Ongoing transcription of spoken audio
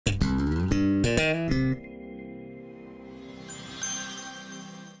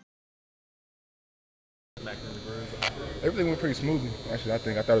Everything went pretty smoothly. Actually, I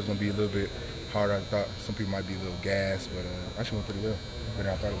thought it was going to be a little bit harder. I thought some people might be a little gassed, but actually went pretty well. Better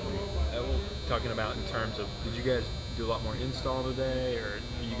than I thought it would be. Well, talking about in terms of, did you guys do a lot more install today, or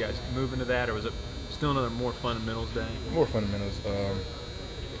are you guys moving to that, or was it still another more fundamentals day? More fundamentals.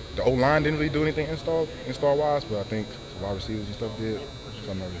 The O-line didn't really do anything install-wise, but I think the wide receivers and stuff did,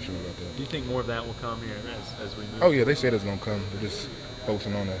 so I'm not really sure about that. Do you think more of that will come here as we move? Oh, yeah, they said it's going to come. They're just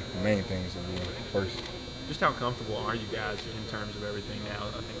focusing on the main things that we want first. Just how comfortable are you guys in terms of everything now?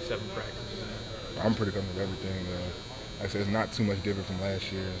 I think 7 practices. I'm pretty comfortable with everything. Like I said, it's not too much different from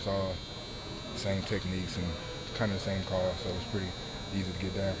last year. It's all the same techniques and kind of the same call, so it's pretty easy to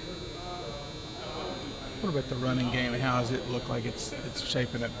get down. What about the running game? How does it look like it's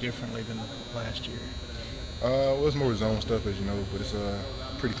shaping up differently than last year? Well, it's more zone stuff, as you know, but it's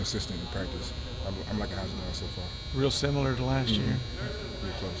pretty consistent in practice. I'm liking how it's going so far. Real similar to last year?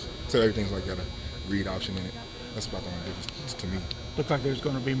 Real close. So everything's like got a read option in it. That's about the only difference to me. Look like there's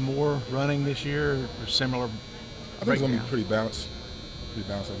going to be more running this year or similar? I think it's going to be pretty balanced. Pretty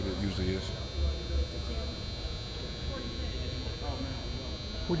balanced like it usually is.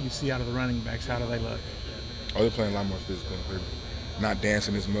 What do you see out of the running backs? How do they look? Oh, they're playing a lot more physical. They're not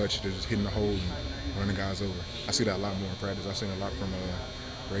dancing as much. They're just hitting the hole and running guys over. I see that a lot more in practice. I've seen a lot from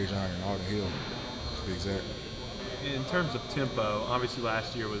Rajon and Alden Hill, to be exact. In terms of tempo, obviously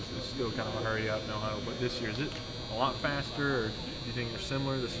last year was still kind of a hurry up, no huddle, but this year, is it a lot faster, or do you think they're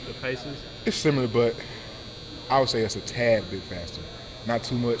similar, the paces? It's similar, but I would say it's a tad bit faster. Not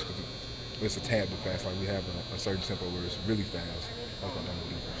too much, because it's a tad bit fast. Like we have a certain tempo where it's really fast. That's what I'm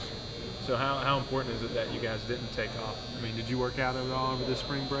doing. So how important is it that you guys didn't take off? I mean, did you work out at all over this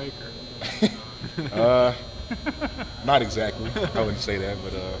spring break? Or? Not exactly. I wouldn't say that,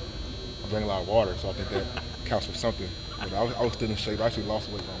 but I drink a lot of water, so I think that counts for something. But I was still in shape. I actually lost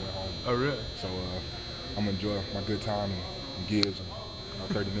weight when I went home. Oh, really? So I'm going to enjoy my good time in Gibbs in about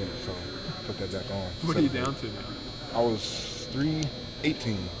 30 minutes, so put that back on. What are you down to now? I was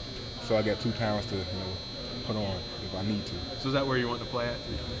 318, so I got 2 pounds to put on if I need to. So is that where you want to play at?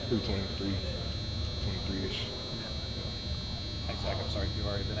 323, 23-ish. Hey, Zach, I'm sorry if you've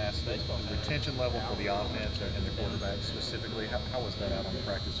already been asked this. The retention level for the offense and the quarterback specifically, how was that out on the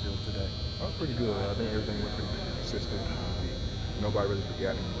practice field today? Pretty good. I think everything went pretty consistent. Nobody really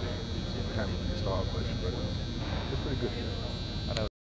forgot anything. We haven't really started much, but it's pretty good.